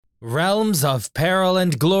Realms of Peril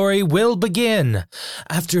and Glory will begin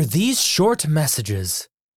after these short messages.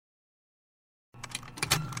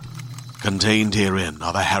 Contained herein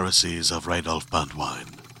are the heresies of Radolf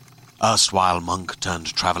Burntwine, erstwhile monk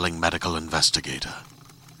turned traveling medical investigator.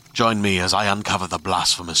 Join me as I uncover the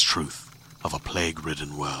blasphemous truth of a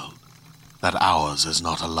plague-ridden world, that ours is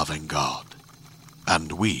not a loving God,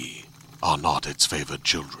 and we are not its favored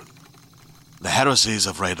children. The heresies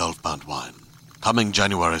of Radolf Burntwine, coming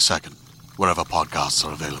January 2nd, wherever podcasts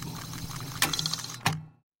are available.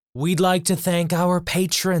 We'd like to thank our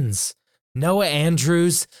patrons, Noah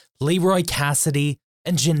Andrews, Leroy Cassidy,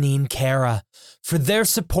 and Janine Cara, for their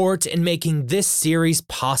support in making this series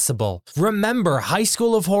possible. Remember, High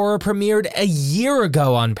School of Horror premiered a year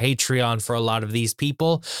ago on Patreon for a lot of these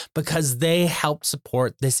people because they helped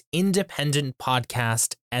support this independent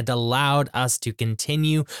podcast and allowed us to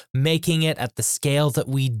continue making it at the scale that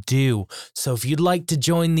we do. So if you'd like to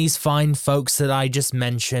join these fine folks that I just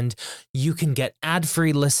mentioned, you can get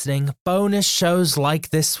ad-free listening, bonus shows like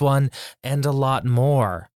this one, and a lot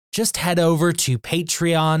more. Just head over to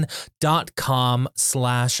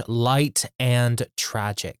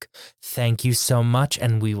patreon.com/lightandtragic. Thank you so much,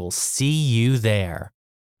 and we will see you there.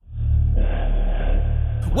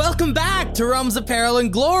 Welcome back to Realms of Peril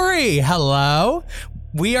and Glory. Hello.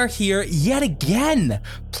 We are here yet again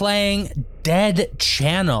playing Dead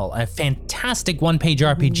Channel, a fantastic one-page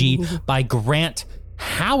RPG by Grant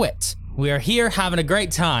Howitt. We are here having a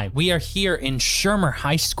great time. We are here in Shermer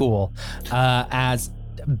High School as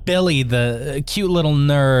Billy, the cute little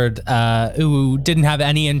nerd who didn't have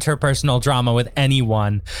any interpersonal drama with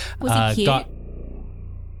anyone. Was he cute?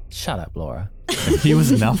 Shut up, Laura. He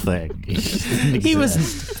was nothing. He was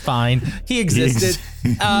fine. He existed.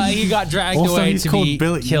 He got dragged also, away he's to called be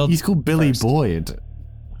Billy, killed. He's called Billy first. Boyd.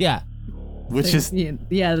 Yeah. Which is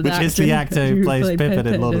the actor who plays Pippin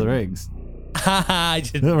in Lord of the Rings. I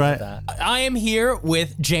didn't know Right. that. I am here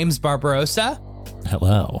with James Barbarossa,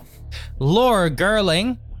 Hello. Laura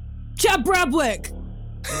Gerling, Chad Bradwick.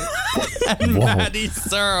 and Whoa. Maddie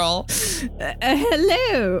Searle.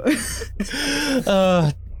 Hello.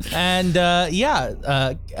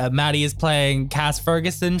 Maddie is playing Cass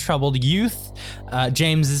Ferguson, Troubled Youth.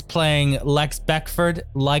 James is playing Lex Beckford,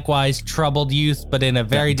 likewise Troubled Youth, but in a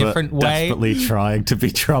very different way. Desperately trying to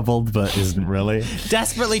be troubled, but isn't really.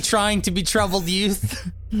 Desperately trying to be Troubled Youth.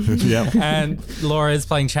 Yep. And Laura is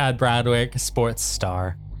playing Chad Bradwick, sports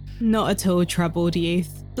star. Not at all troubled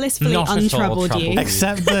youth. Blissfully Not at all untroubled troubled youth. youth.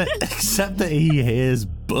 Except that he hears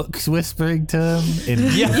books whispering to him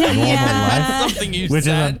in Yeah, normal life. that's something you Which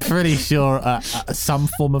said. I'm pretty sure some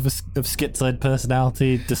form of schizoid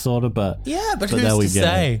personality disorder, but Yeah, but there who's we to go.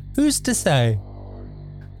 say? Who's to say?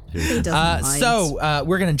 He doesn't mind. So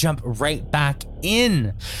we're going to jump right back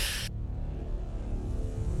in.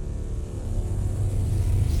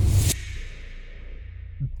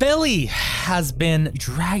 Billy has been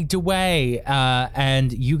dragged away,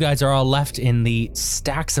 and you guys are all left in the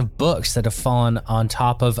stacks of books that have fallen on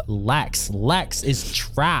top of Lex. Lex is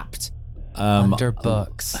trapped under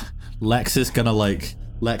books. Lex is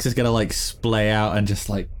gonna splay out and just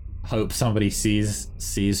like hope somebody sees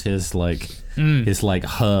his his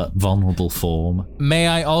hurt vulnerable form. May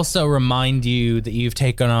I also remind you that you've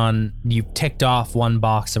ticked off one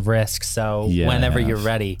box of risk, so Yeah, whenever I have. you're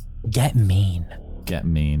ready, get mean. Get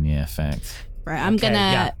mean, yeah, fact. Right, I'm Okay,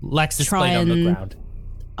 gonna Lex is try splayed on the and- ground.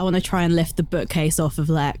 I want to try and lift the bookcase off of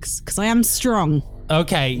Lex because I am strong.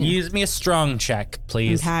 Okay, use me a strong check,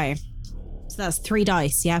 please. Okay. So that's 3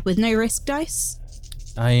 dice, yeah, with no risk dice.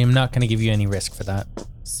 I am not going to give you any risk for that.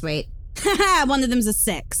 Sweet. One of them's a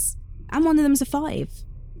 6, and one of them's a 5.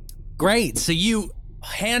 Great, so you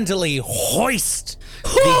handily hoist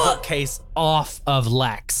the bookcase off of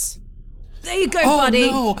Lex. There you go,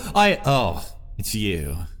 buddy. No, it's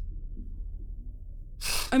you.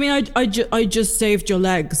 I mean, I just saved your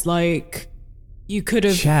legs. Like, you could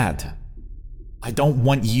have. Chad, I don't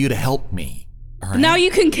want you to help me. All right? Now you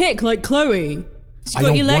can kick like Chloe. She's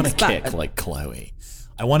got your legs back. Kick like Chloe.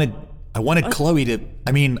 I wanted Chloe to.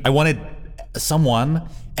 I wanted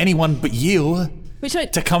anyone but you,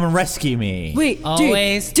 to come and rescue me. Wait,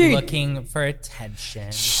 Always dude. looking for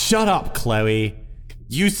attention. Shut up, Chloe.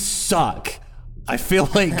 You suck. I feel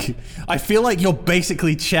like you're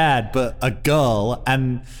basically Chad, but a girl,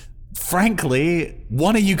 and frankly,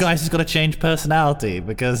 one of you guys has got to change personality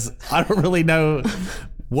because I don't really know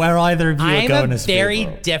where either of you are going I'm a as very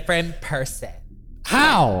people. different person. How?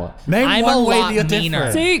 How? Name I'm one a way lot that you're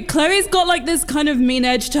meaner. different. So Chloe's got like this kind of mean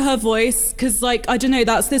edge to her voice because like, I don't know,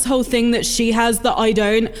 that's this whole thing that she has that I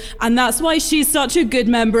don't. And that's why she's such a good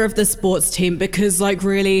member of the sports team because like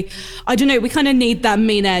really, I don't know, we kind of need that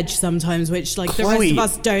mean edge sometimes, which like the rest Chloe. of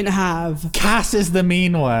us don't have. Cass is the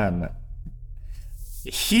mean one.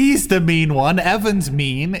 He's the mean one. Evan's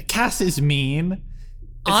mean. Cass is mean. It's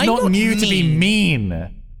I'm not not new to be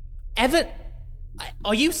mean. Evan,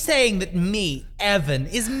 are you saying that Evan,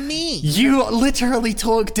 is mean? You literally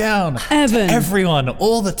talk down Evan. to everyone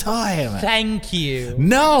all the time. Thank you.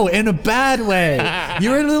 No, in a bad way.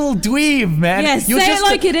 You're a little dweeb, man. Yeah, You're say just it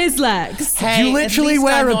like it is, Lex. Hey, you literally at least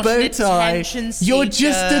wear I'm a not bow an tie. attention You're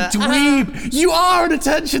just a seeker. dweeb. You are an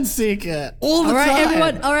attention seeker all the All right,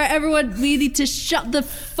 time. everyone, we need to shut the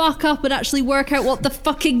fuck up and actually work out what the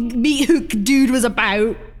fucking meat hook dude was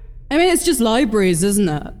about. I mean, it's just libraries, isn't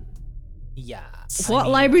it? Yeah. What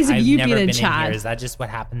libraries have I've you never been in, here. Chad? Is that just what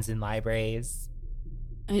happens in libraries?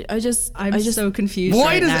 I just so confused. Why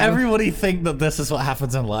right does now. everybody think that this is what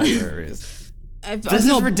happens in libraries? I've This is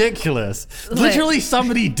not- ridiculous. Literally,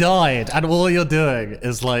 somebody died, and all you're doing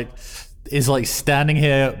is like standing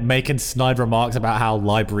here making snide remarks about how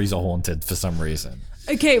libraries are haunted for some reason.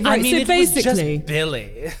 Okay, right. I mean, so it was basically, just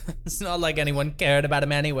Billy. It's not like anyone cared about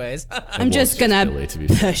him anyways. I'm just gonna Billy, to be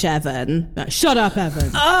fair. push Evan. No, shut up,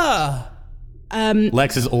 Evan.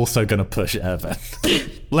 Lex is also gonna push Evan.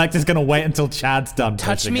 Lex is gonna wait until Chad's done.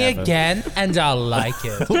 Touch pushing me Evan. again and I'll like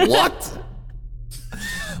it. What?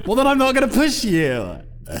 Well, then I'm not gonna push you.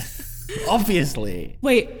 Obviously.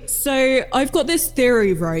 Wait, so I've got this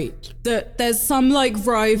theory, right? That there's some like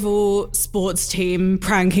rival sports team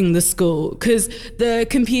pranking the school because the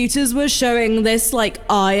computers were showing this like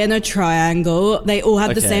eye and a triangle. They all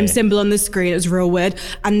had the same Okay. symbol on the screen. It was real weird.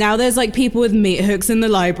 And now there's like people with meat hooks in the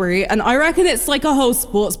library. And I reckon it's like a whole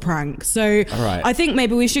sports prank. So right. I think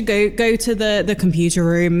maybe we should go to the computer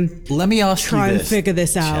room. Let me ask Try you and this, figure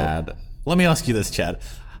this out. Chad. Let me ask you this, Chad.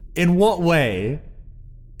 In what way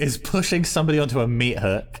is pushing somebody onto a meat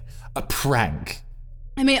hook a prank?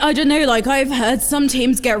 I mean, I don't know. Like I've heard some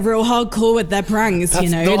teams get real hardcore with their pranks. That's you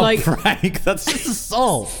know, not like a prank. That's just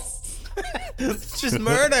assault. It's just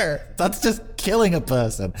murder. That's just killing a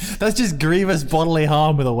person. That's just grievous bodily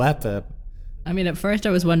harm with a weapon. I mean, at first I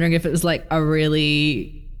was wondering if it was like a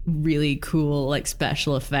really, really cool like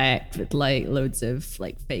special effect with like loads of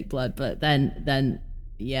like fake blood, but then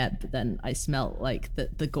I smelt like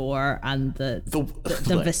the gore and the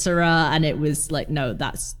viscera, and it was like, no,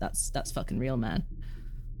 that's fucking real, man.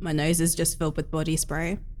 my nose is just filled with body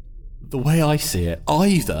spray. The way I see it,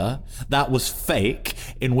 either that was fake,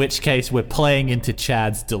 in which case we're playing into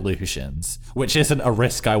Chad's delusions, which isn't a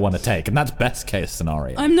risk I want to take, and that's best case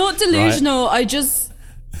scenario. I'm not delusional.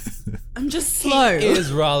 I'm just slow. He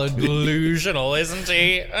is rather delusional, isn't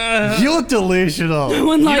he? You're delusional. No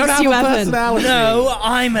one you likes don't have you, a Evan. personality. No,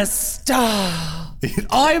 I'm a star.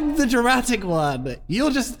 I'm the dramatic one.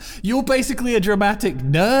 You're basically a dramatic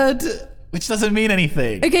nerd, which doesn't mean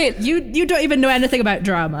anything. Okay, You don't even know anything about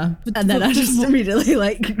drama, and then I just immediately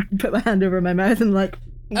like put my hand over my mouth and like,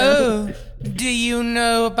 Oh, do you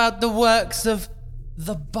know about the works of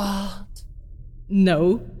the Bard?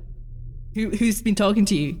 no. Who's been talking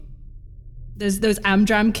to you? There's those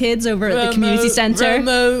Amdram kids over at the community center.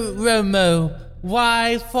 Romo,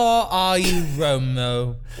 why for are you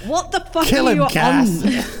Romo? What the fuck Kill are him, you Cass.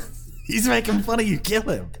 on? He's making fun of you. Kill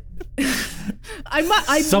him. I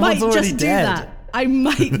might Someone's already just do dead. that. I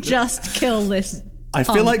might just kill this. I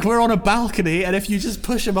feel like we're on a balcony, and if you just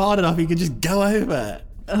push him hard enough, he can just go over.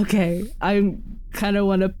 Okay, I kind of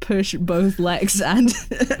want to push both Lex and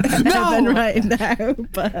Evan right now,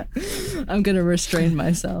 but I'm gonna restrain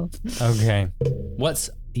myself. Okay. What's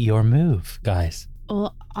your move, guys?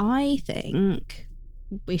 Well, I think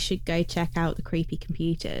we should go check out the creepy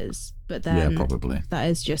computers, but then probably. that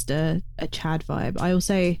is just a Chad vibe. I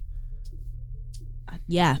also,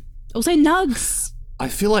 also Nugs. I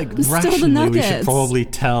feel like Still the rationally we nuggets. should probably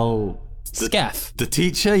tell Skeff. the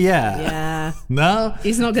teacher. Yeah. yeah. No.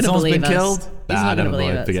 He's not gonna Someone's believe been us. killed. He's not gonna never believe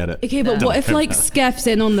mind. us. Forget it. Okay, but what if like Skeff's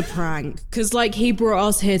in on the prank? Because like he brought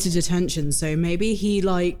us here to detention, so maybe he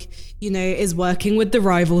like is working with the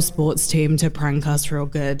rival sports team to prank us real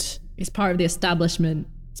good. He's part of the establishment.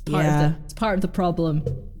 It's part Yeah. of it's part of the problem.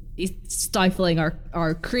 He's stifling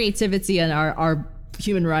our creativity and our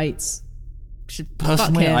human rights. Should fuck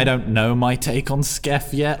Personally, him. I don't know my take on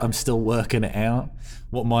Skeff yet. I'm still working it out.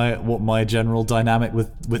 What my general dynamic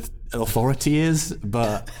with authority is,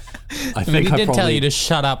 but I think He I did probably tell you to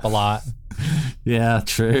shut up a lot. Yeah,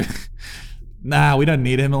 true. Nah, we don't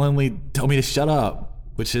need him. He'll only tell me to shut up,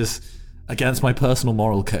 which is against my personal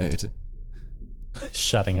moral code.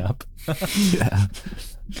 Shutting up. Yeah.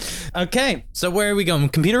 Okay, so where are we going?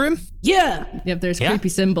 Computer room? Yeah. Yep, there's Yeah. creepy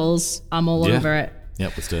symbols. I'm all Yeah. over it.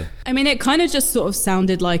 Yep, let's do it. I mean, it kind of just sort of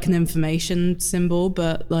sounded like an information symbol,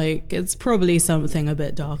 but like it's probably something a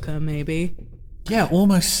bit darker, maybe. Yeah,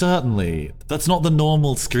 almost certainly. That's not the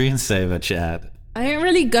normal screensaver, Chad. I don't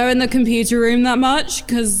really go in the computer room that much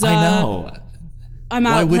because I know. I'm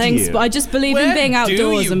Why out would playing. you? I just believe in being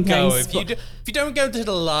outdoors and playing. If you don't go to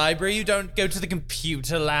the library, you don't go to the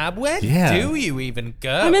computer lab. Where Yeah. do you even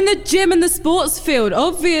go? I'm in the gym and the sports field,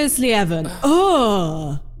 obviously, Evan.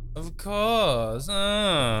 Oh. Of course.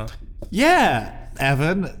 Yeah,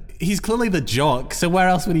 Evan. He's clearly the jock, so where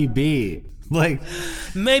else would he be? Like,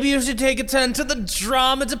 Maybe you should take a turn to the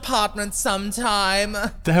drama department sometime.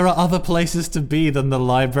 there are other places to be than the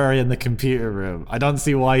library and the computer room. I don't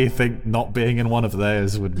see why you think not being in one of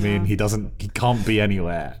those would mean he can't be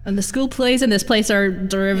anywhere. And the school plays in this place are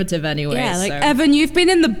derivative anyway. Yeah, like so. Evan, you've been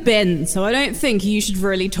in the bin, so I don't think you should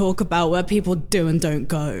really talk about where people do and don't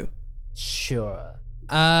go. Sure.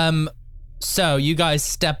 So you guys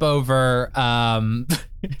step over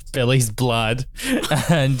Billy's blood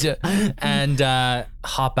and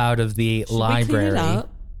hop out of the library. Clean it up.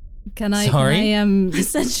 Can I? Sorry? Can I, I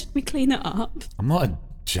said, should we clean it up? I'm not a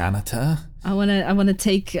janitor. I wanna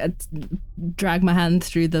drag my hand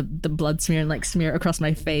through the blood smear and like smear it across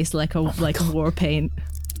my face like a war paint.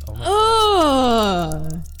 Oh,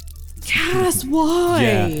 Cass, why?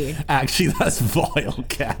 Yeah, actually, that's vile,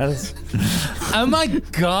 Kaz. Oh my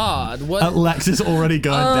god! What? Lex is already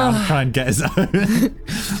going down to try and get his own,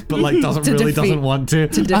 but like doesn't want to.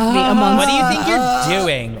 To defeat a monster. What do you think you're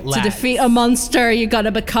doing, To Lex? defeat a monster, you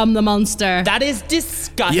gotta become the monster. That is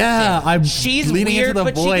disgusting. Yeah, I'm She's leaning weird, into the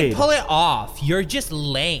but she void. can pull it off. You're just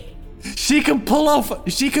lame. She can pull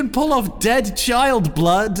off dead child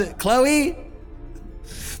blood, Chloe.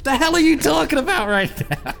 The hell are you talking about right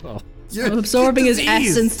now? I'm absorbing his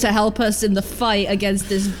diseased. essence to help us in the fight against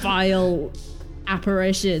this vile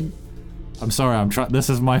apparition. I'm sorry, I'm trying. This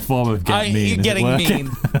is my form of getting mean. You're Is it getting working?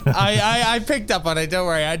 mean. I picked up on it. Don't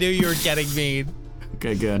worry. I knew you were getting mean.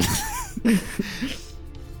 Okay, good.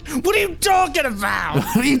 What are you talking about?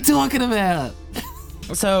 What are you talking about?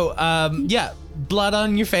 So, yeah, blood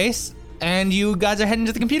on your face, and you guys are heading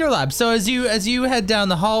to the computer lab. So as you head down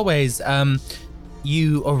the hallways,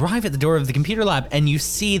 you arrive at the door of the computer lab, and you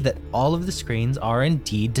see that all of the screens are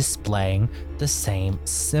indeed displaying the same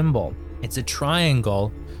symbol. It's a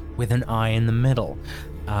triangle with an eye in the middle.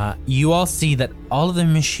 You all see that all of the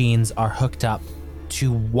machines are hooked up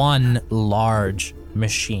to one large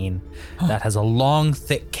machine that has a long,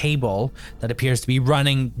 thick cable that appears to be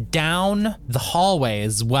running down the hallway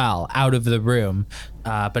as well, out of the room.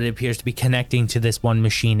 But it appears to be connecting to this one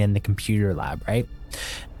machine in the computer lab, right?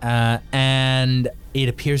 And it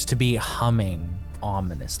appears to be humming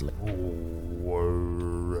ominously.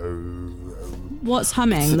 What's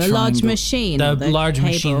humming? It's a The large triangle. machine. The or the large cable?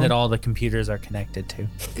 machine that all the computers are connected to.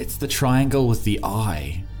 It's the triangle with the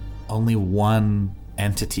eye. Only one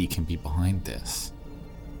entity can be behind this.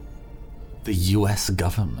 The US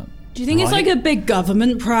government. Do you think it's Right? like a big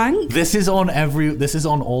government prank? This is on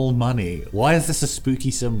all money. Why is this a spooky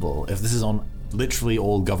symbol if this is on literally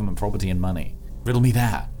all government property and money? Riddle me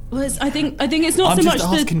that. Well, I think it's not I'm so much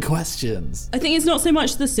just the. asking questions. I think it's not so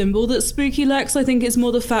much the symbol that's spooky, Lex. I think it's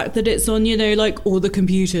more the fact that it's on, like all the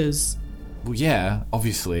computers. Well, yeah,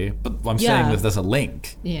 obviously, but I'm Yeah. saying that there's a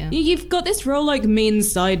link. Yeah. You've got this real mean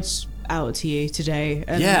side out to you today.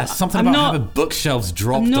 And Yeah, something I'm about not, having bookshelves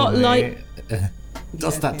dropped I'm not on me. like-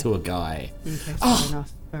 Does that okay. to a guy. Okay, fair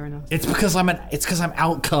enough. Fair enough. It's because I'm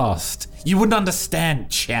outcast. You wouldn't understand,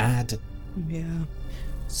 Chad. Yeah.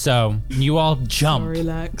 So you all jump Sorry,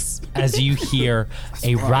 Lex. as you hear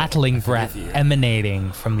a rattling breath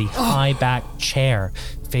emanating from the high-backed chair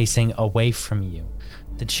facing away from you.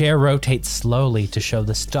 The chair rotates slowly to show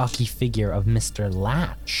the stocky figure of Mr.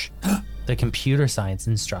 Latch, the computer science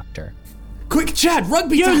instructor. Quick, Chad,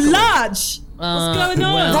 rugby Yo, tackle him. Latch! What's going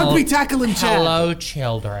on? well- Rugby tackle him, Chad. Hello,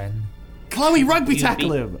 children. Chloe, rugby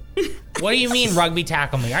tackle him. What do you mean rugby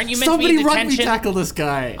tackle me? Aren't you meant Somebody to be rugby detention? tackle this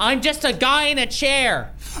guy. I'm just a guy in a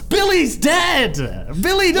chair. Billy's dead.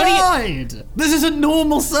 Billy What are died. This isn't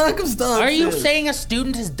normal circumstances. Are you saying a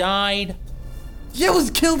student has died? Yeah,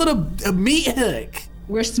 was killed in a meat hook.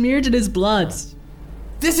 We're smeared in his blood.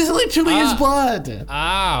 This is literally his blood.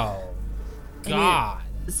 Oh, God.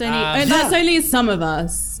 It's only, that's only some of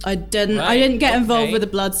us. I didn't get involved okay. with the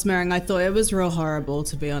blood smearing. I thought it was real horrible,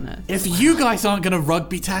 to be honest. If you guys aren't gonna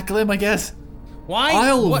rugby tackle him, I guess. Why?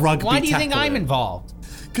 I'll rugby Why do you think tackle I'm him. involved?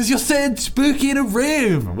 Because you're sitting spooky in a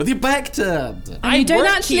room with your back turned. And you don't work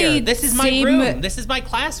actually here. This is my seem- room. This is my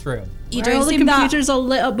classroom. You Why are don't all the seem that. computers all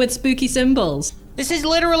lit up with spooky symbols? This is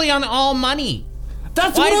literally on all money.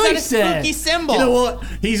 That's Why what is I that a said. spooky symbol? You know what?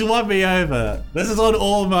 He's won me over. This is on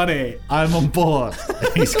all money. I'm on board.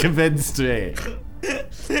 He's convinced me.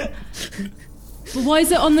 But why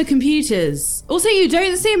is it on the computers? Also, you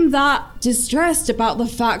don't seem that distressed about the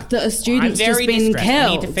fact that a I'm student's very just been distressed. I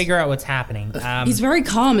need killed. to figure out what's happening. He's very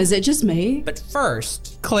calm. Is it just me? But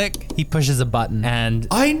first, click. He pushes a button, and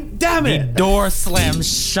Damn the it! door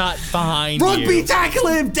slams shut behind Rugby you. tackle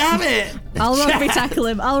him! Damn it! I'll rugby tackle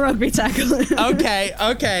him. I'll rugby tackle him.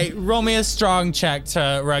 Okay. Roll me a strong check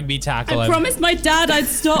to rugby tackle I him. promised my dad I'd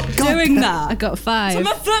stop doing I that. got 5. I'm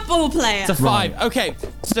a football player. It's a 5. Okay,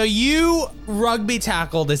 so you rugby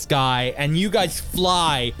tackle this guy, and you guys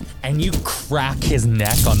fly, and you crack his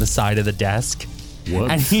neck on the side of the desk,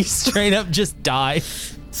 Whoops. and he straight up just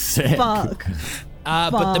dies. Sick. Fuck.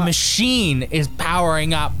 But the machine is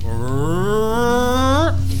powering up,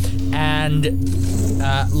 and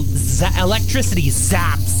electricity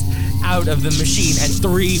zaps out of the machine, and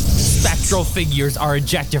 3 spectral figures are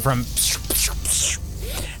ejected from,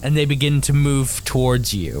 and they begin to move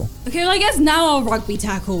towards you. Okay, well, I guess now I'll rugby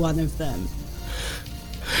tackle one of them.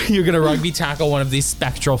 You're gonna rugby tackle one of these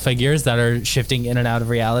spectral figures that are shifting in and out of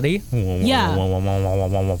reality. Yeah,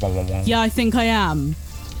 I think I am.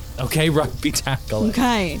 Okay, rugby tackle.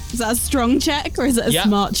 Okay, is that a strong check or is it a Yeah,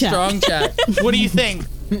 smart check? strong check. What do you think?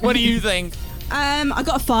 What do you think? I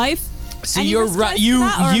got a 5. So Any you're risk dice for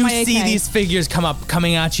that, or you am I see okay? these figures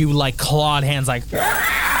coming at you like clawed hands, like,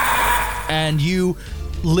 and you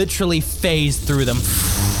literally phase through them,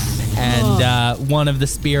 and one of the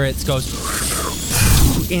spirits goes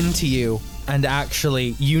into you, and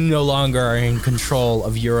actually you no longer are in control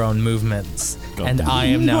of your own movements. And I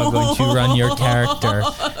am now going to run your character.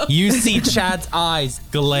 You see Chad's eyes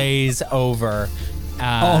glaze over.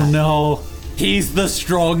 Oh no. He's the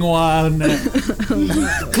strong one.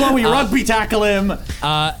 Chloe, rugby tackle him.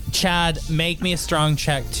 Chad, make me a strong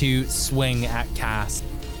check to swing at Cass.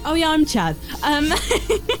 Oh yeah, I'm Chad.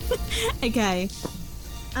 Okay.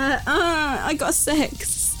 I got a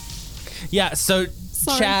 6. Yeah, so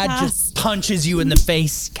Sorry, Chad Cass. just punches you in the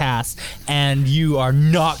face, Cass, and you are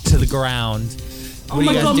knocked to the ground. What Oh are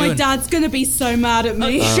my you guys god, my doing? dad's gonna be so mad at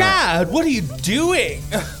me. Chad, what are you doing?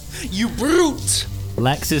 You brute!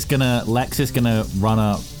 Lex is gonna run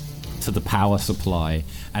up to the power supply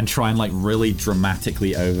and try and like really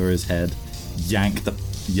dramatically over his head yank the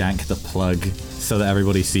plug so that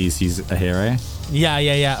everybody sees he's a hero.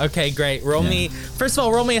 Yeah. Okay, great. Roll me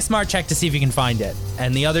a smart check to see if you can find it.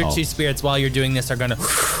 And the other 2 spirits, while you're doing this, are gonna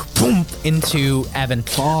boom into Evan.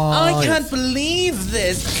 I can't believe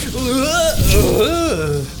this.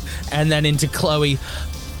 And then into Chloe.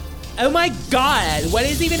 Oh my god, what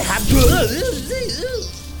is even happening?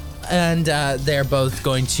 And they're both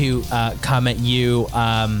going to come at you,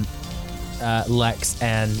 Lex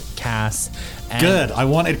and Cass. And Good. I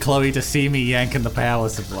wanted Chloe to see me yanking the power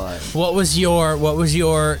supply. What was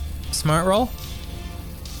your smart roll?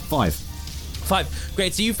 5. 5.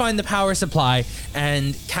 Great. So you find the power supply,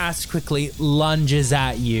 and Cass quickly lunges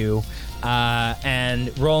at you. And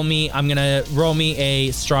I'm gonna roll me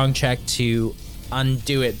a strong check to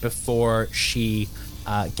undo it before she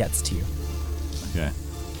gets to you. Okay.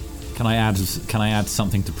 Can I add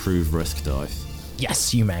something to prove risk dice?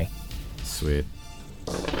 Yes, you may. Sweet.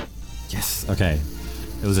 Yes. Okay.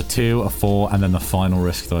 It was a 2, a 4, and then the final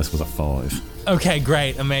risk dice was a 5. Okay,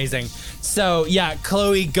 great, amazing. So yeah,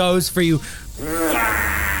 Chloe goes for you,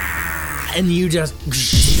 and you just,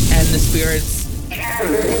 and the spirits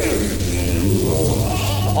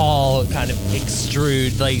all kind of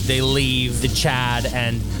extrude, like they leave the Chad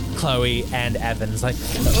and Chloe and Evans. Like,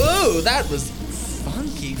 oh, that was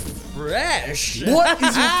funky fresh. What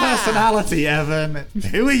is your personality, Evan?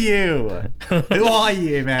 Who are you? Who are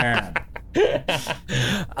you, man?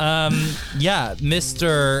 Yeah,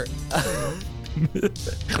 Mr.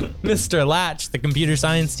 Latch, the computer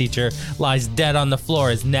science teacher, lies dead on the floor,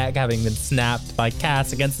 his neck having been snapped by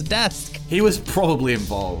Cass against the desk. He was probably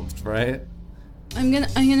involved, right? I'm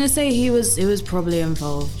gonna say he was probably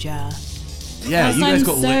involved, yeah. Yeah, Cass, you guys I'm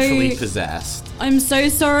got so- literally possessed. I'm so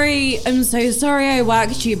sorry I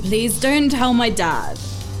whacked you. Please don't tell my dad.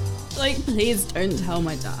 Like, please don't tell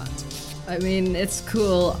my dad. I mean, it's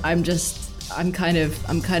cool. I'm kind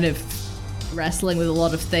of wrestling with a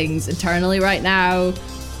lot of things internally right now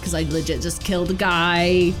because I legit just killed a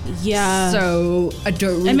guy. Yeah. So I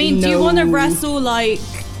don't really I mean, know. do you want to wrestle, like,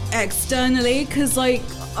 externally? Because, like,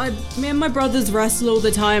 me and my brothers wrestle all the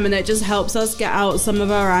time, and it just helps us get out some of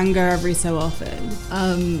our anger every so often.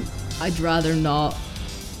 I'd rather not.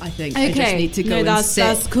 I think I just Okay. need to go No, and that's- sit.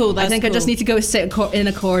 that's cool, I that's think I just cool. need to go sit in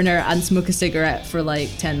a corner and smoke a cigarette for like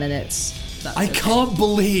 10 minutes. That's I okay. can't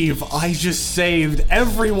believe I just saved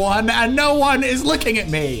everyone and no one is looking at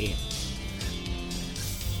me.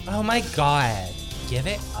 Oh my god. Give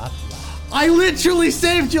it up. I literally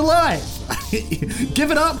saved your life.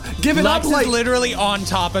 Give it up. Give it Lex up. Like, is literally on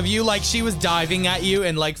top of you, like she was diving at you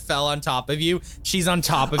and like fell on top of you. She's on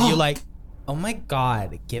top of you, like, oh my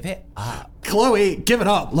god, give it up. Chloe, give it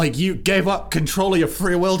up. Like, you gave up control of your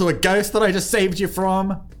free will to a ghost that I just saved you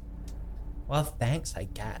from. Well, thanks, I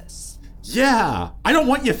guess. Yeah. I don't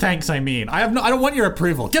want your thanks, I mean. I don't want your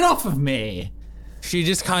approval. Get off of me. She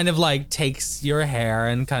just kind of like takes your hair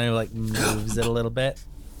and kind of like moves it a little bit.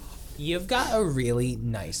 You've got a really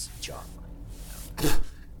nice job.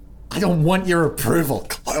 I don't want your approval,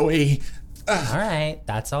 Chloe. All right,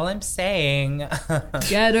 that's all I'm saying.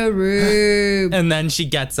 Get a room. And then she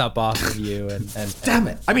gets up off of you and Damn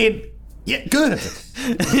it. I mean, yeah, good.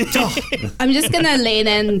 I'm just gonna lean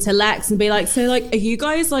in to Lex and be like, so like, are you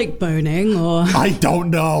guys like boning or? I don't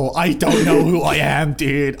know. I don't know who I am,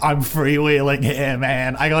 dude. I'm freewheeling here,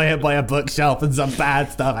 man. I got hit by a bookshelf and some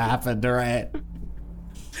bad stuff happened, alright?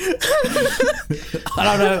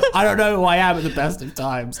 I don't know who I am at the best of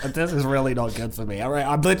times, and this is really not good for me. All right,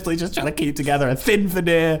 I'm literally just trying to keep together a thin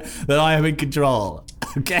veneer that I am in control.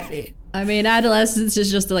 Okay. I mean, adolescence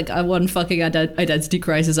is just like a one fucking identity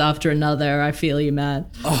crisis after another. I feel you, man.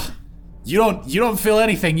 You don't feel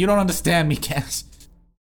anything. You don't understand me, Cass.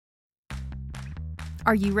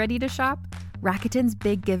 Are you ready to shop? Rakuten's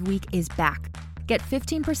Big Give Week is back. Get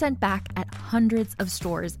 15% back at hundreds of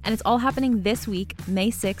stores, and it's all happening this week,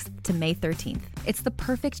 May 6th to May 13th. It's the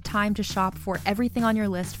perfect time to shop for everything on your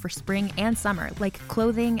list for spring and summer, like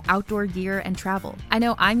clothing, outdoor gear, and travel. I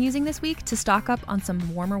know I'm using this week to stock up on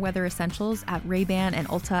some warmer weather essentials at Ray-Ban and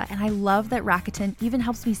Ulta, and I love that Rakuten even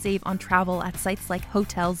helps me save on travel at sites like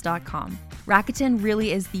Hotels.com. Rakuten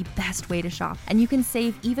really is the best way to shop, and you can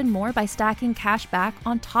save even more by stacking cash back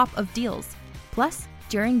on top of deals. Plus,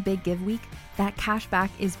 during Big Give Week, that cash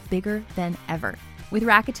back is bigger than ever. With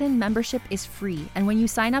Rakuten, membership is free, and when you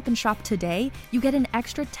sign up and shop today, you get an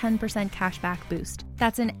extra 10% cash back boost.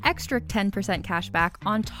 That's an extra 10% cash back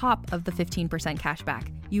on top of the 15% cash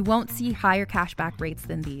back. You won't see higher cash back rates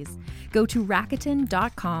than these. Go to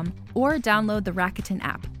Rakuten.com or download the Rakuten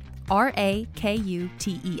app.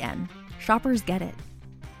 Rakuten. Shoppers get it.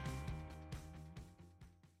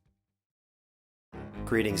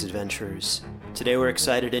 Greetings, adventurers. Today we're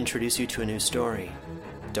excited to introduce you to a new story,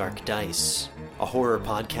 Dark Dice, a horror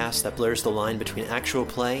podcast that blurs the line between actual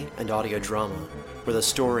play and audio drama, where the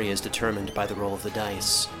story is determined by the roll of the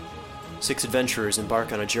dice. 6 adventurers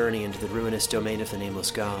embark on a journey into the ruinous domain of the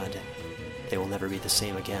Nameless God. They will never be the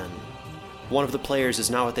same again. One of the players is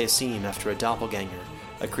not what they seem after a doppelganger,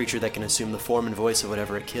 a creature that can assume the form and voice of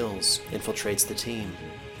whatever it kills, infiltrates the team.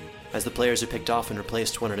 As the players are picked off and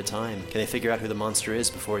replaced one at a time, can they figure out who the monster is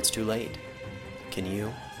before it's too late? Can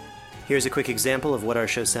you? Here's a quick example of what our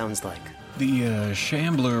show sounds like. The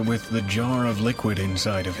shambler with the jar of liquid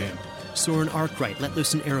inside of him. Soren Arkwright let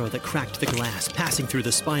loose an arrow that cracked the glass, passing through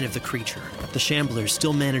the spine of the creature. The shambler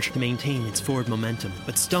still managed to maintain its forward momentum,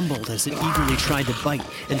 but stumbled as it eagerly tried to bite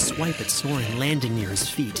and swipe at Soren, landing near his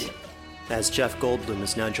feet. As Jeff Goldblum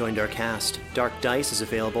has now joined our cast, Dark Dice is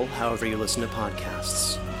available however you listen to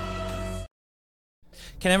podcasts.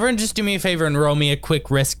 Can everyone just do me a favor and roll me a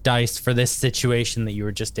quick risk dice for this situation that you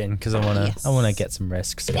were just in? Because I wanna get some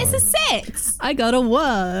risks going. It's a 6. I got a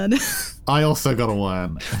 1. I also got a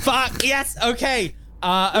 1. Fuck, yes, okay.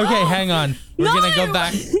 Okay, hang on. We're gonna go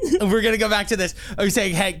back. We're gonna go back to this. I was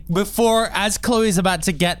saying, hey, before, as Chloe's about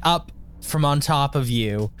to get up from on top of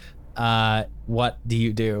you, what do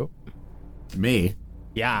you do? Me?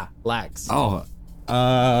 Yeah, Lex. Oh,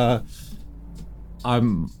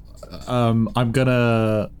 I'm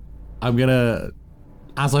gonna,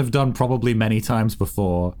 as I've done probably many times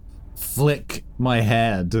before, flick my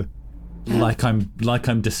head like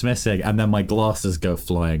I'm dismissing, and then my glasses go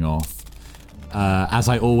flying off, as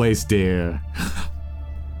I always do.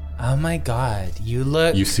 Oh my god, you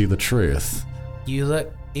look. You see the truth. You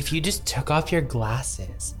look. If you just took off your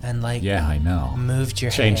glasses and like. Yeah, I know. Moved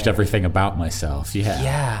your Changed hair. everything about myself. Yeah.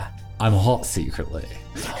 Yeah. I'm hot secretly.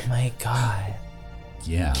 Oh my god.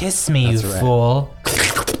 Yeah. Kiss me, you that's right. fool.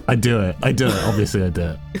 I do it. Obviously, I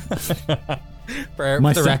do it. For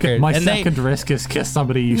My the second, record. my And second risk is kiss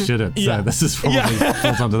somebody you shouldn't. Yeah. So this is probably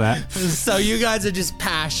falls under that. So you guys are just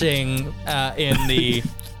pashing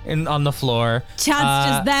on the floor. Chad's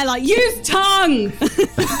just there like, use tongue!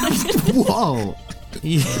 Whoa.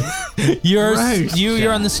 You're Gross,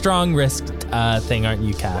 on the strong risk thing, aren't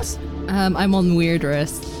you, Cass? I'm on weird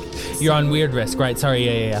risk. You're on weird risk, right? Sorry,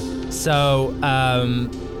 yeah. So, I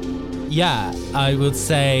would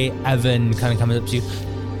say Evan kind of comes up to you.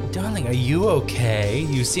 Darling, are you okay?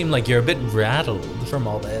 You seem like you're a bit rattled from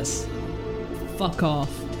all this. Fuck off.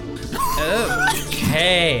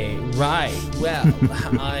 Okay, right. Well,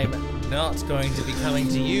 I'm not going to be coming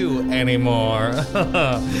to you anymore.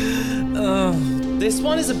 This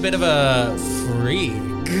one is a bit of a freak.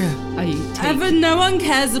 Evan, no one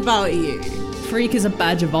cares about you. Freak is a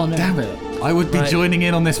badge of honor. Damn it. I would be joining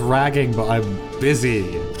in on this ragging, but I'm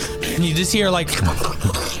busy. And you just hear like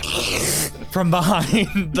from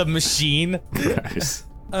behind the machine. Nice.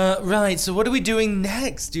 Right, so what are we doing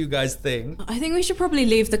next, do you guys think? I think we should probably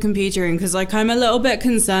leave the computer room because like I'm a little bit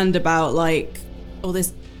concerned about like all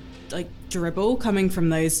this like dribble coming from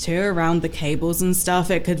those two around the cables and stuff.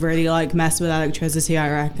 It could really like mess with electricity, I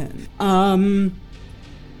reckon.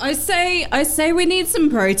 I say we need some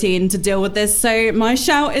protein to deal with this. So my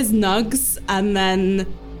shout is nugs, and then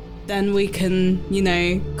we can, you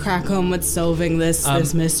know, crack on with solving this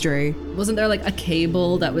mystery. Wasn't there like a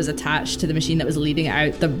cable that was attached to the machine that was leading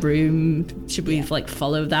out the room? Should we like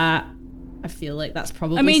follow that? I feel like that's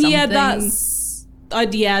probably something.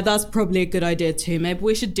 that's probably a good idea too. Maybe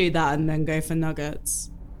we should do that and then go for nuggets.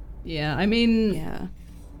 Yeah, I mean,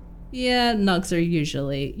 yeah, nugs are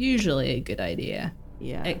usually a good idea.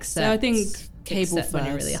 Yeah, except so I think cable except first. when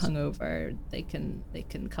you're really hungover, they can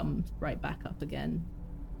come right back up again.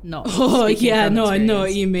 Not. Oh yeah, from no, I know experience.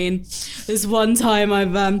 what you mean. This one time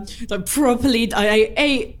I've I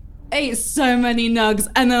ate so many nugs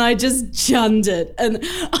and then I just chunned it and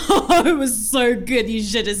it was so good. You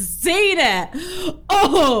should have seen it.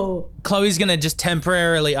 Oh. Chloe's gonna just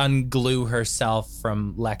temporarily unglue herself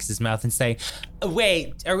from Lex's mouth and say,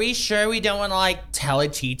 wait, are we sure we don't want to like tell a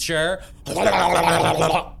teacher?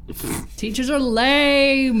 Teachers are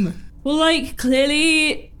lame. Well, like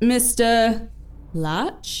Mr.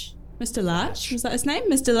 Latch, was that his name?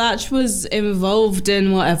 Mr. Latch was involved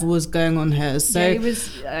in whatever was going on here. So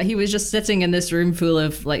yeah, he was just sitting in this room full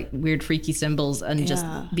of like weird freaky symbols and just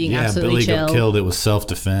being absolutely Billy chill. got killed. It was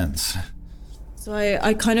self-defense. So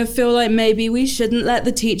I kind of feel like maybe we shouldn't let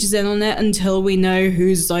the teachers in on it until we know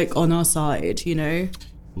who's like on our side, you know?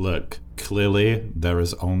 Look, clearly there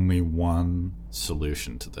is only one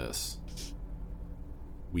solution to this.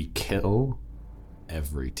 We kill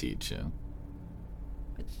every teacher.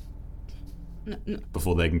 No.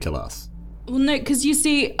 Before they can kill us. Well, no, because you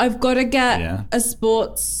see, I've got to get Yeah. a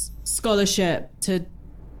sports scholarship to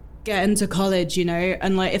get into college, you know?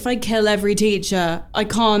 And like, if I kill every teacher, I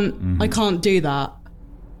can't do that.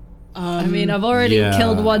 I mean, I've already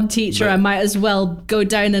killed one teacher. I might as well go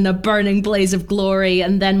down in a burning blaze of glory,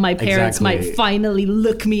 and then my parents might finally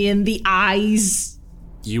look me in the eyes.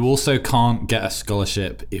 You also can't get a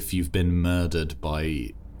scholarship if you've been murdered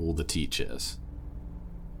by all the teachers.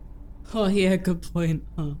 Oh, yeah, good point.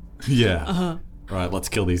 Oh. Yeah. Right, let's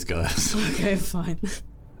kill these guys. Okay, fine.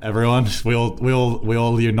 Everyone, we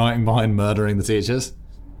all uniting behind murdering the teachers.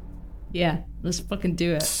 Yeah, let's fucking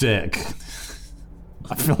do it. Sick.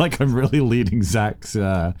 I feel like I'm really leading Zach's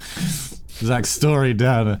story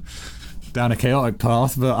down a chaotic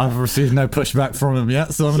path, but I've received no pushback from him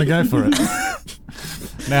yet, so I'm gonna go for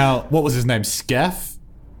it. Now, what was his name? Skeff?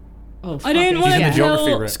 Oh, I don't want to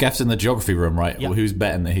kill... Skeff's in the geography room, right? Yep. Well, who's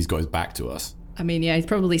betting that he's got his back to us? I mean, yeah, he's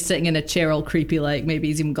probably sitting in a chair all creepy, like maybe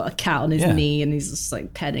he's even got a cat on his knee and he's just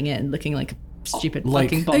like petting it and looking like a stupid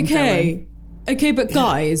fucking Bond villain. Okay, but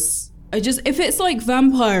guys, if it's like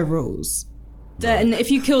vampire rules, then if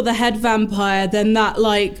you kill the head vampire, then that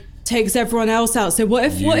like takes everyone else out. So what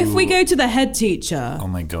if we go to the head teacher? Oh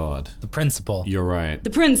my god. The principal. You're right. The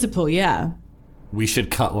principal, yeah. We should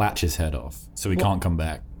cut Latch's head off so he can't come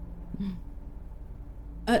back.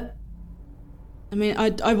 I mean,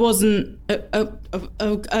 I wasn't.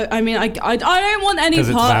 I mean, I don't want any Because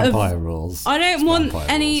it's part of vampire rules. I don't want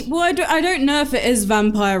any. Well, I don't know if it is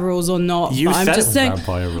vampire rules or not. You but I'm said just saying.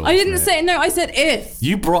 vampire rules, I didn't mate. say no. I said if.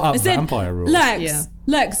 You brought up I said, vampire rules.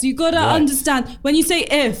 Lex, you gotta Right. understand when you say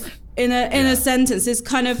if in a sentence, it's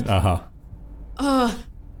kind of.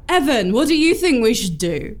 Evan, what do you think we should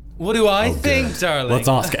do? What do I think, darling? Let's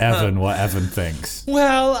ask Evan what Evan thinks.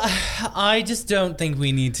 Well, I just don't think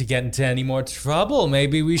we need to get into any more trouble.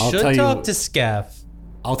 Maybe we I'll should tell you- talk to Skeff.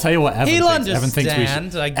 I'll tell you what Evan He'll thinks.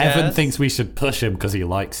 understand, I guess. Evan thinks we should push him because he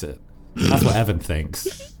likes it. That's what Evan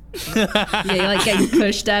thinks. Yeah, you like getting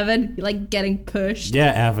pushed, Evan? You like getting pushed?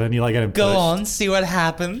 Yeah, Evan, you like getting pushed. Go on, see what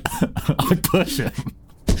happens. I push him.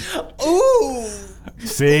 Ooh!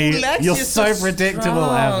 See, Lex, you're so predictable,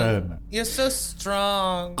 strong. Evan. You're so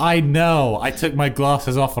strong. I know. I took my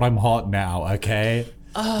glasses off and I'm hot now, okay?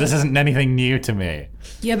 This isn't anything new to me.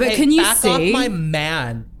 Yeah, but Hey, can you back see? off my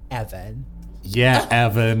man, Evan. Yeah,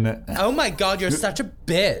 Evan. Oh my god, you're such a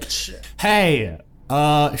bitch. Hey,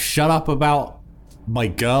 shut up about my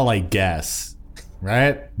girl, I guess.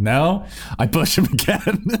 Right? No? I push him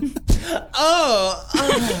again.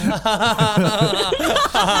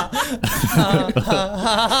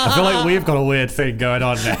 I feel like we've got a weird thing going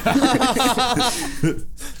on now.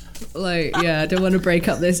 Like, yeah, I don't want to break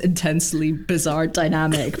up this intensely bizarre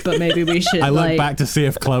dynamic, but maybe we should. I look like, back to see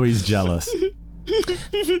if Chloe's jealous.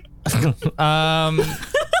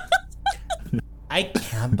 I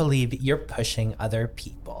can't believe you're pushing other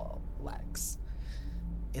people, Lex.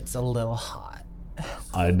 It's a little hot.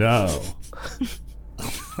 I know.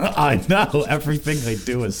 I know. Everything they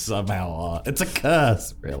do is somehow it's a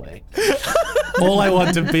curse, really. All I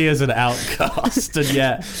want to be is an outcast, and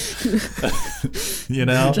yet, you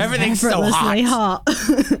know, Everything's so effortlessly hot.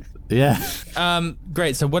 yeah.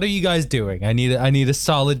 Great. So what are you guys doing? I need a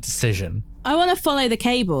solid decision. I want to follow the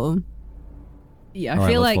cable. Yeah, I All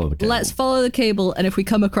right, feel let's follow the like cable. let's follow the cable, and if we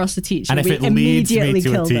come across the teacher, And if we it leads immediately me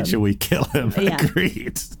to kill a teacher, them. we kill him. Yeah.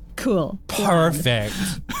 Agreed. Cool. Perfect.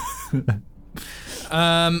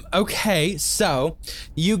 Okay, so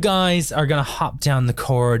you guys are gonna hop down the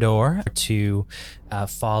corridor to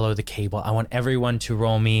follow the cable. I want everyone to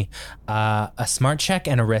roll me a smart check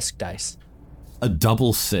and a risk dice. A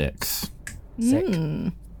double 6. Sick.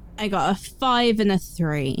 I got a 5 and a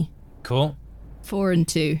 3. Cool. 4 and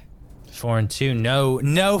 2. 4 and 2.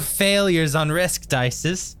 No failures on risk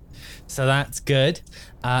dices. So that's good.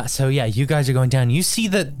 So yeah, you guys are going down. You see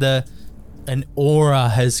that an aura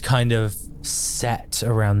has kind of set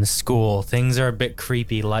around the school. Things are a bit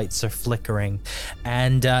creepy. Lights are flickering,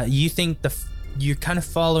 and you think you're kind of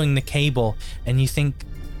following the cable, and you think,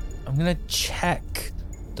 I'm gonna check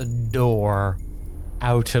the door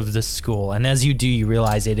out of the school. And as you do, you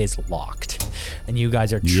realize it is locked, and you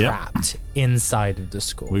guys are trapped inside of the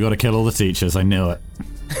school. We got to kill all the teachers. I knew it.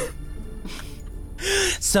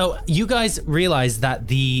 So you guys realize that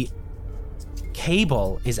the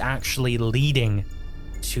cable is actually leading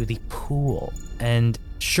to the pool, and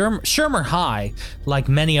Shermer High, like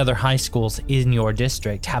many other high schools in your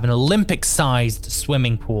district, have an Olympic-sized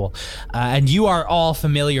swimming pool, and you are all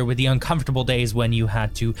familiar with the uncomfortable days when you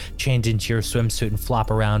had to change into your swimsuit and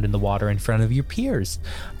flop around in the water in front of your peers.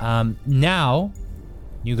 Now,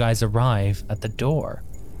 you guys arrive at the door.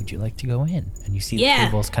 Would you like to go in? And you see the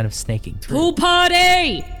cables kind of snaking through. Pool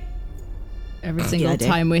party! Every single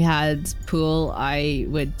time we had pool, I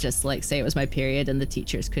would just like say it was my period and the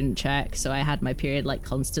teachers couldn't check. So I had my period like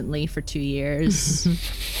constantly for 2 years.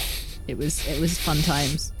 It was fun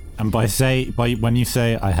times. And by when you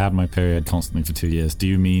say I had my period constantly for 2 years, do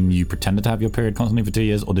you mean you pretended to have your period constantly for 2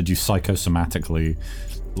 years, or did you psychosomatically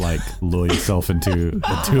like lure yourself into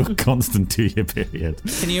a constant 2-year period?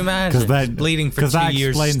 Can you imagine bleeding for 2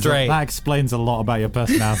 years straight? That explains a lot about your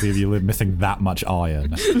personality if you live missing that much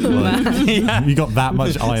iron. Like, you got that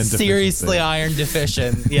much iron deficiency. Seriously iron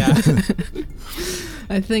deficient, yeah.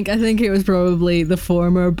 I think it was probably the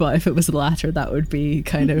former, but if it was the latter, that would be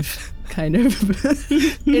kind of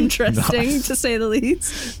interesting to say the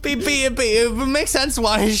least. It makes sense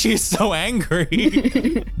why she's so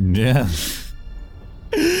angry. Yeah.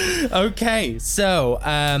 Okay, so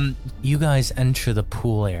you guys enter the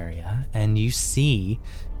pool area and you see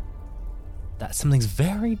that something's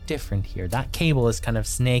very different here. That cable is kind of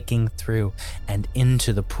snaking through and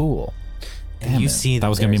into the pool. And Damn you it. see that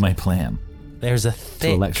was going to be my plan. There's a To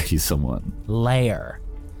thick electrocute someone. layer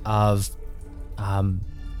of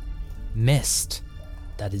mist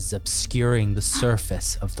that is obscuring the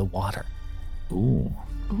surface of the water. Ooh.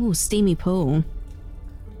 Ooh, steamy pool.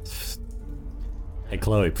 Hey,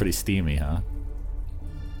 Chloe, pretty steamy, huh?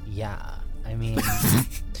 Yeah, I mean,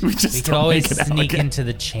 we we could always sneak into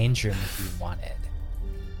the change room if you wanted.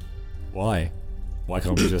 Why? Why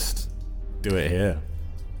can't we just do it here?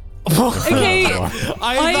 Okay,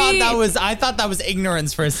 I thought that was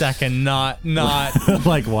ignorance for a second, not.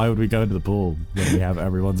 Like, why would we go into the pool when we have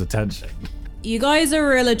everyone's attention? you guys are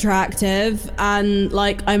real attractive, and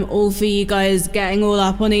like I'm all for you guys getting all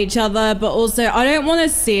up on each other, but also I don't want to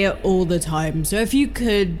see it all the time. So if you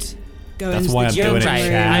could go That's into why the I'm You're doing it,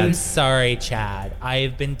 changing right. room. Chad. I'm sorry, Chad. I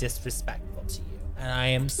have been disrespectful to you, and I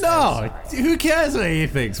am so No, sorry. who cares what he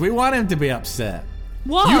thinks? We want him to be upset.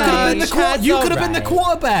 Why? You could have been the Chad's you could have been the alright.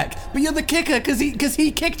 quarterback, but you're the kicker because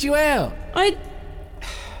he kicked you out.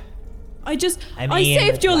 I mean,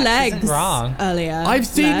 saved your Lex isn't legs wrong. earlier. I've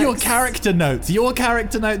seen your Lex. character notes. Your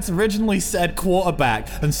character notes originally said quarterback,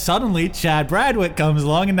 and suddenly Chad Bradwick comes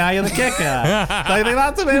along, and now you're the kicker. Don't you think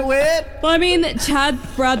that's a bit weird? Well, I mean, Chad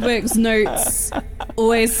Bradwick's notes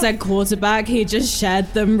always said quarterback. He just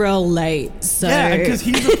shared them real late. So Yeah, because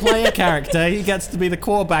he's a player character. He gets to be the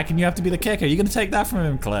quarterback, and you have to be the kicker. You're going to take that from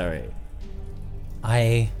him, Chloe.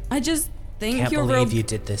 I I just think can't you're believe real. you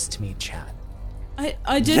did this to me, Chad.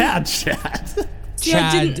 I didn't. Yeah, Chad. See,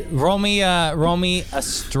 I Chad, didn't- roll me a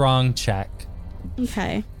strong check.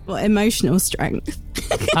 Okay. Well, emotional strength.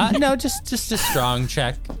 No, just a strong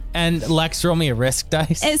check. And Lex, roll me a risk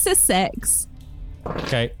dice. It's a 6.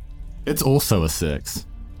 Okay, It's also a 6.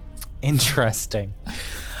 interesting.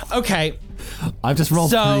 Okay, I've just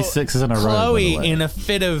rolled so 3 sixes in a row. by the Chloe, way. in a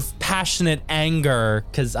fit of passionate anger,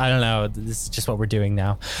 because I don't know, this is just what we're doing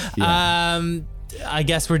now. Yeah. I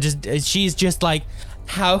guess she's just like,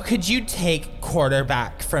 how could you take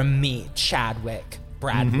quarterback from me, Chadwick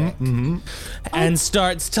Bradwick? And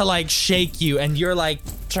starts to like shake you, and you're like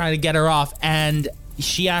trying to get her off, and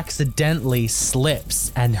she accidentally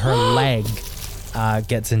slips, and her leg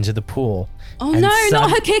gets into the pool. Oh And no, not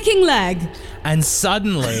her kicking leg. And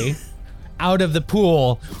suddenly, out of the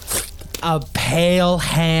pool, a pale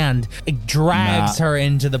hand drags Nah. her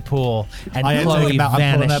into the pool, and I ain't Chloe taking that. I'm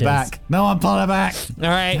pulling vanishes. her back. No, I'm pulling her back. All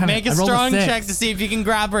right, Damn it, make a I rolled a strong 6. check to see if you can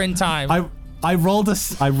grab her in time. I rolled a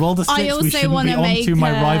 6. I We also shouldn't be wanna on make to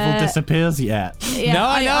my a- rival disappears yet. Yeah, no,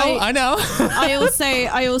 I know.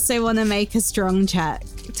 I also want to make a strong check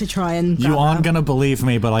to try and. You grab aren't her. gonna believe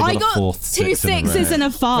me, but I got a fourth 2 6 in a row. 6s and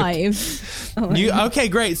a 5. Okay,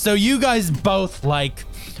 great. So you guys both like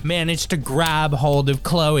managed to grab hold of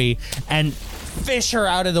Chloe and fish her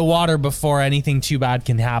out of the water before anything too bad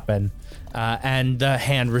can happen. And the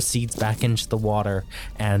hand recedes back into the water,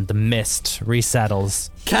 and the mist resettles.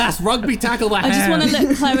 Cass, rugby tackle the I just want to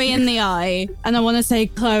look Chloe in the eye, and I want to say,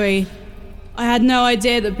 Chloe, I had no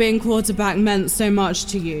idea that being quarterback meant so much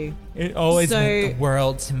to you. It always So- meant the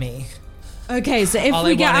world to me. Okay, so if All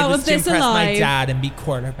we I get wanted out was of to this impress my alive, dad and be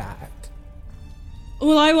quarterback.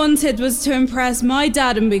 all I wanted was to impress my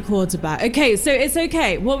dad and be quarterback. Okay, so it's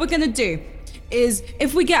okay. What we're gonna do is,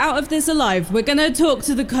 if we get out of this alive, we're gonna talk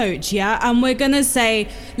to the coach, yeah? And we're gonna say,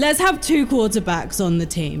 let's have 2 quarterbacks on the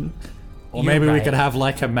team. Or You're maybe we right. could have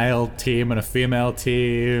like a male team and a female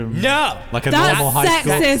team. No! Like a That's normal high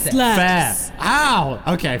school. sexist, Lex. Fair. Ow.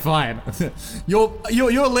 Okay, fine. You're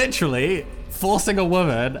literally forcing a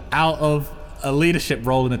woman out of a leadership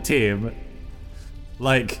role in a team.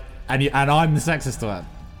 Like, and I'm the sexist one,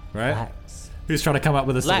 right? Lex. Who's trying to come up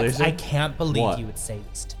with a Lex, solution? I can't believe What? you would say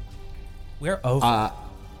this to me. We're over.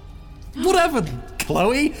 Whatever,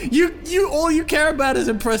 Chloe. You all you care about is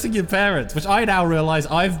impressing your parents, which I now realize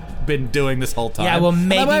I've been doing this whole time. yeah, well, And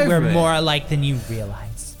maybe I'm over we're it. more alike than you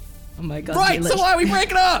realize. Oh my god. Right, you so why are we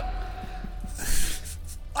breaking up?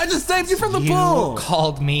 I just saved you from the You pool.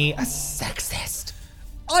 called me a sexist.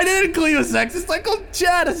 I didn't call you a sexist. I called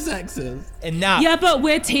Chad a sexist. Enough. Yeah, but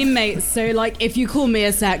we're teammates, so like, if you call me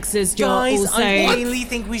a sexist, you're Guys, also. I really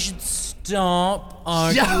think we should stop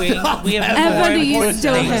arguing. up, We have Evan. more Evan, are you important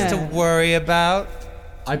still things here? to worry about.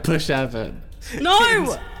 I push Evan.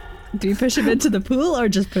 No! Do you push him into the pool or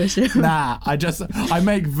just push him? Nah, I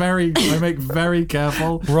make very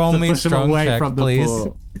careful Roll to me a push him strong away check, from the please.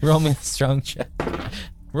 pool. Roll me a strong check.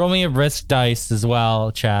 Roll me a risk dice as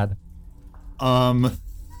well, Chad.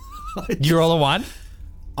 You roll a 1?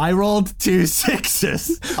 I rolled 2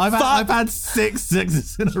 6s. I've had 6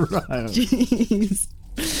 6s in a row. Jeez.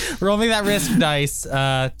 Roll me that risk dice,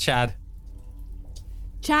 Chad.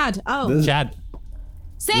 Chad. Oh, Chad.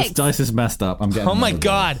 6. This dice is messed up. I'm getting. Oh my another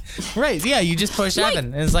god. Right, yeah, you just push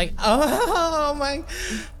Evan. And it's like, oh my.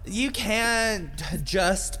 You can't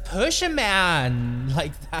just push a man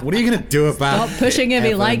like that. dice. What are you gonna do about Stop pushing him. He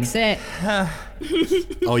Evan? likes it.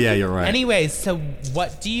 Oh yeah, you're right. Anyways, so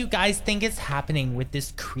what do you guys think is happening with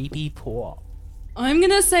this creepy pool? I'm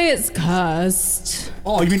gonna say it's cursed.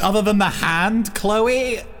 Oh, you mean other than the hand,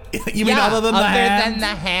 Chloe? You mean other than the hand? than the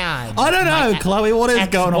hand. I don't know, My Chloe. What is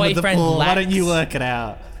going on with the ex-boyfriend pool? Why don't Lex. you work it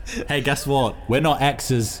out? Hey, guess what? We're not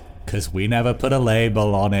exes because we never put a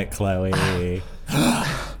label on it, Chloe.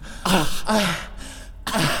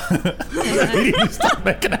 You start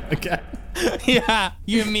making out again. Yeah,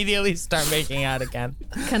 you immediately start making out again.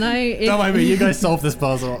 Can I? Don't mind me. You guys solve this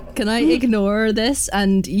puzzle. Can I ignore this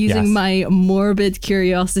and using Yes. my morbid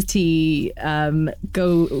curiosity,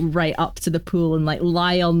 go right up to the pool and like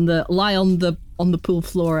lie on the on the pool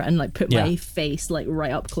floor and like put Yeah. my face like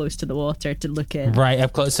right up close to the water to look in. Right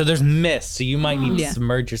up close. So there's mist, so you might need to Yeah.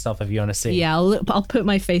 submerge yourself if you want to see. Yeah, I'll put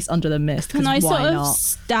my face under the mist. 'Cause Can I why sort of not?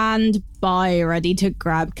 stand by ready to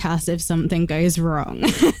grab Cass if something goes wrong?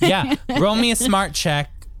 Yeah. Roll me a smart check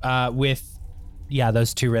with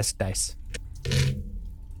those 2 risk dice.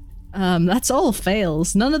 That's all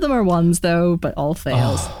fails. None of them are ones though, but all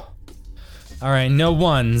fails. All right, no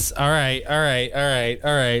ones. All right.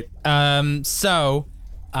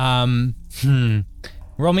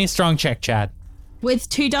 Roll me a strong check, Chad. With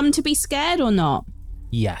too dumb to be scared or not?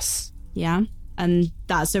 Yes. Yeah. And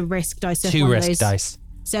that's a risk dice. So if 2 one of risk those- dice.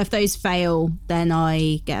 So if those fail, then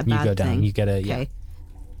I get a You bad go down. thing. You get a yeah.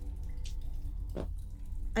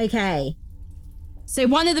 Okay. So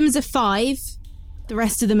one of them is a 5. The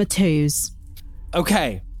rest of them are 2s.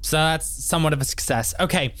 Okay, so that's somewhat of a success.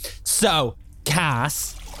 Okay, so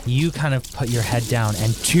Cass, you kind of put your head down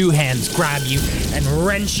and 2 hands grab you and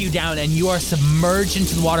wrench you down, and you are submerged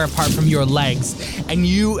into the water apart from your legs. And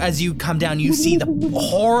you, as you come down, you see the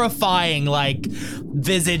horrifying like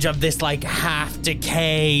visage of this like half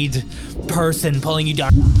decayed person pulling you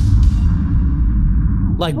down,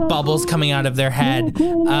 like bubbles coming out of their head.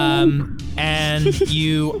 And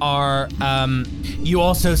you are, you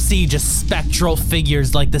also see just spectral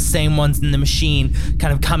figures like the same ones in the machine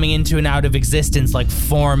kind of coming into and out of existence, like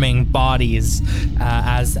forming bodies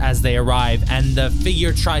as they arrive. And the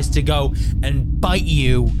figure tries to go and bite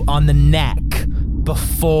you on the neck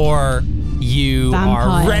before you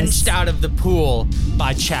Vampires. are wrenched out of the pool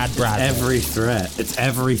by Chad Bradley. Every threat. It's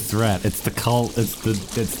every threat. It's the cult. It's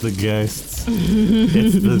the ghosts.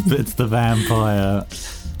 it's the vampire.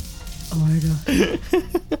 Oh my god.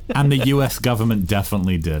 And the US government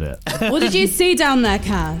definitely did it. What did you see down there,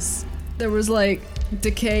 Cass? There was like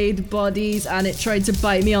decayed bodies and it tried to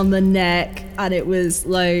bite me on the neck, and it was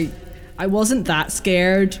like, I wasn't that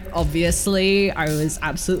scared, obviously. I was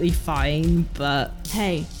absolutely fine, but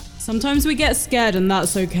Hey, sometimes we get scared and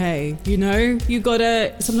that's okay. You know,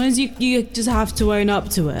 sometimes you just have to own up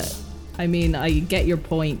to it. I mean, I get your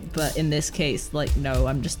point, but in this case, like, no,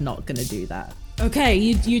 I'm just not gonna do that. Okay,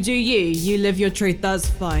 you do you. You live your truth, that's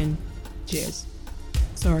fine. Cheers.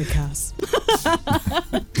 Sorry, Cass.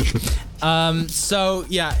 So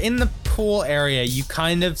yeah, in the pool area, you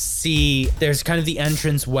kind of see there's kind of the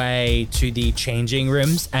entrance way to the changing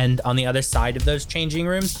rooms, and on the other side of those changing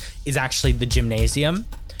rooms is actually the gymnasium.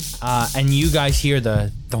 And you guys hear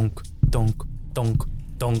the dunk, dunk, dunk,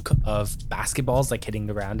 dunk of basketballs like hitting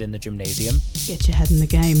the ground in the gymnasium. Get your head in the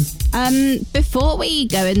game. Before we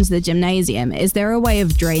go into the gymnasium, is there a way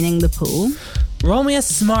of draining the pool? Roll me a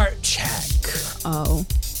smart check. Oh.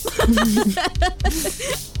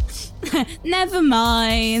 Never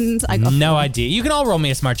mind. I got No idea. You can all roll me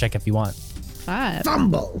a smart check if you want. 5.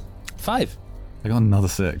 5. I got another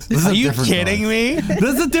 6. This is Are a you different kidding dice. me?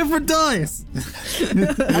 This is a different dice.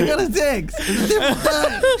 I got a 6. It's a different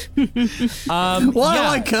dice. Why yeah.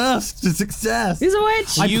 am I cursed to success? He's a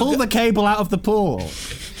witch. I You pulled g- the cable out of the pool.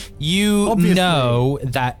 You Obviously. know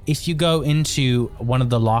that if you go into one of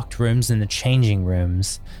the locked rooms in the changing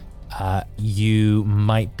rooms, you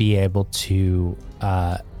might be able to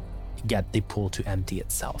get the pool to empty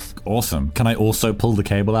itself. Awesome. Can I also pull the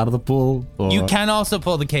cable out of the pool? Or- You can also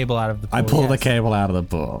pull the cable out of the pool. I pull the yes. cable out of the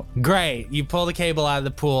pool. Great. You pull the cable out of the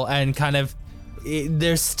pool and kind of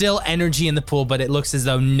there's still energy in the pool, but it looks as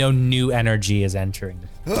though no new energy is entering.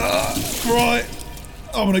 Right.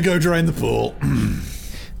 I'm going to go drain the pool.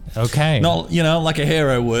 Okay. Not, like a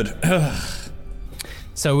hero would.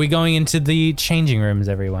 So we're going into the changing rooms,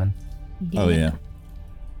 everyone. Oh, yeah.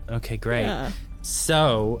 Okay, great.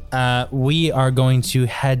 So we are going to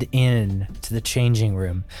head in to the changing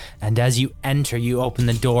room. And as you enter, you open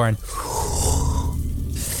the door and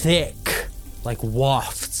thick, like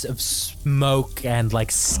wafts of smoke and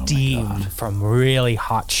like steam from really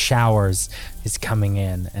hot showers is coming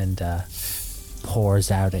in and pours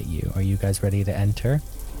out at you. Are you guys ready to enter?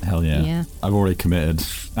 Hell yeah. Yeah. I've already committed,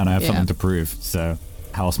 and I have Yeah. something to prove, so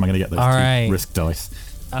how else am I going to get those All 2 right. risk dice?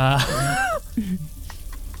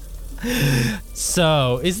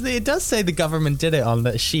 So it does say the government did it on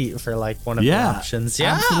the sheet for like one of the Yeah. options.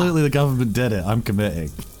 Yeah. Absolutely, the government did it. I'm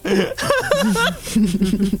committing.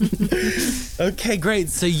 Okay, great.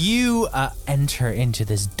 So you enter into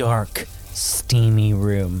this dark, steamy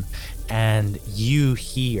room, and you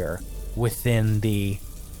hear within the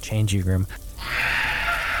changing room.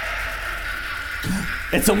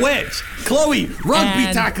 It's a witch! Chloe, rugby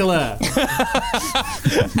And- tackler!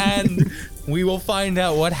 And We will find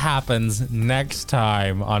out what happens next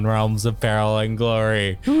time on Realms of Peril and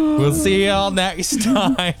Glory. We'll see y'all next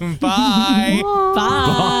time. Bye.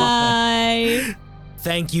 Bye.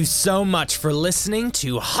 Thank you so much for listening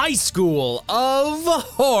to High School of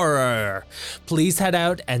Horror. Please head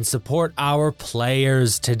out and support our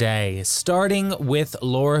players today, starting with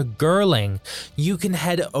Laura Gerling. You can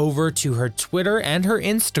head over to her Twitter and her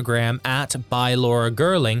Instagram at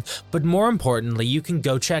 @byLauraGerling, but more importantly, you can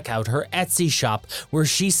go check out her Etsy shop where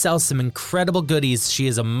she sells some incredible goodies. She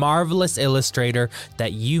is a marvelous illustrator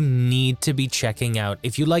that you need to be checking out.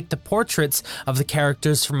 If you like the portraits of the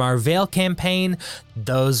characters from our Veil campaign,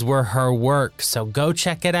 those were her work, so go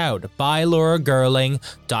check it out,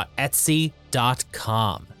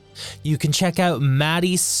 bylauragerling.etsy.com. You can check out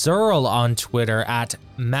Maddie Searle on Twitter at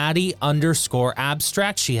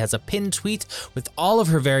Maddie_abstract. She has a pinned tweet with all of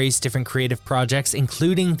her various different creative projects,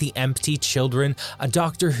 including The Empty Children, a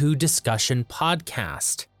Doctor Who discussion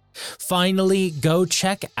podcast. Finally, go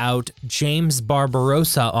check out James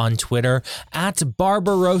Barbarossa on Twitter at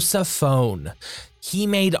BarbarossaPhone. He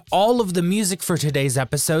made all of the music for today's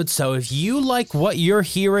episode, so if you like what you're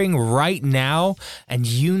hearing right now and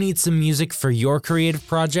you need some music for your creative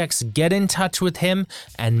projects, get in touch with him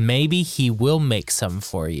and maybe he will make some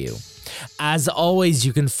for you. As always,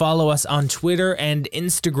 you can follow us on Twitter and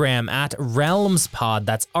Instagram at RealmsPod.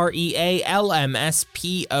 That's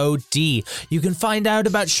RealmsPod. You can find out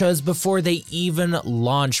about shows before they even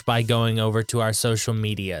launch by going over to our social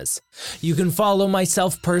medias. You can follow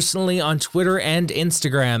myself personally on Twitter and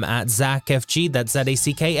Instagram at ZachFG. That's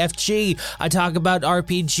ZACKFG. I talk about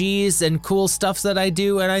RPGs and cool stuff that I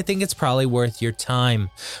do, and I think it's probably worth your time.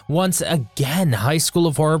 Once again, High School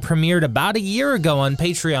of Horror premiered about a year ago on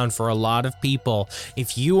Patreon for a lot of people.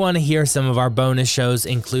 If you want to hear some of our bonus shows,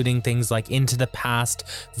 including things like Into the Past,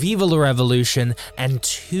 Viva la Revolution, and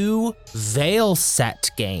 2 Veil set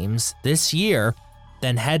games this year,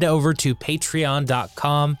 then head over to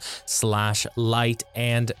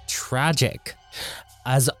patreon.com/lightandtragic.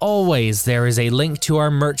 As always, there is a link to our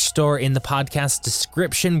merch store in the podcast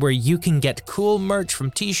description where you can get cool merch from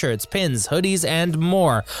t-shirts, pins, hoodies, and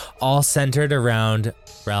more, all centered around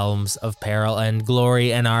Realms of Peril and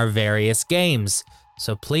Glory and our various games.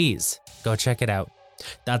 So please, go check it out.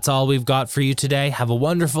 That's all we've got for you today. Have a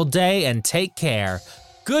wonderful day and take care.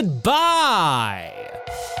 Goodbye!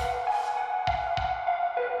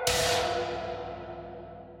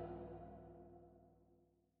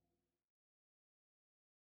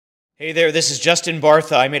 Hey there, this is Justin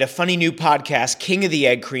Bartha. I made a funny new podcast, King of the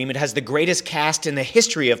Egg Cream. It has the greatest cast in the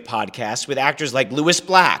history of podcasts with actors like Louis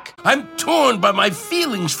Black. I'm torn by my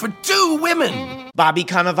feelings for 2 women. Bobby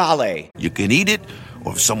Cannavale. You can eat it,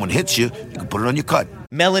 or if someone hits you, you can put it on your cut.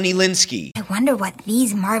 Melanie Linsky. I wonder what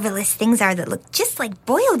these marvelous things are that look just like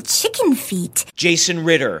boiled chicken feet. Jason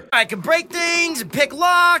Ritter. I can break things and pick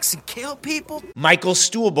locks and kill people. Michael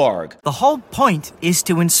Stuhlbarg. The whole point is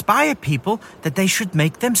to inspire people that they should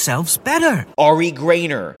make themselves better. Ari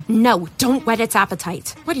Grainer. No, don't whet its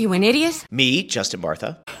appetite. What are you, an idiot? Me, Justin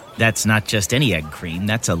Bartha. That's not just any egg cream,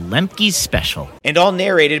 that's a Lemke's special. And all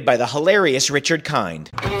narrated by the hilarious Richard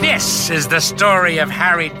Kind. This is the story of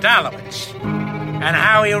Harry Dalowitz and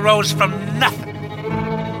how he rose from nothing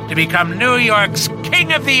to become New York's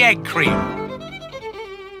King of the Egg Cream.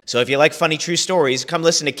 So if you like funny true stories, come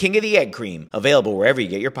listen to King of the Egg Cream, available wherever you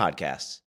get your podcasts.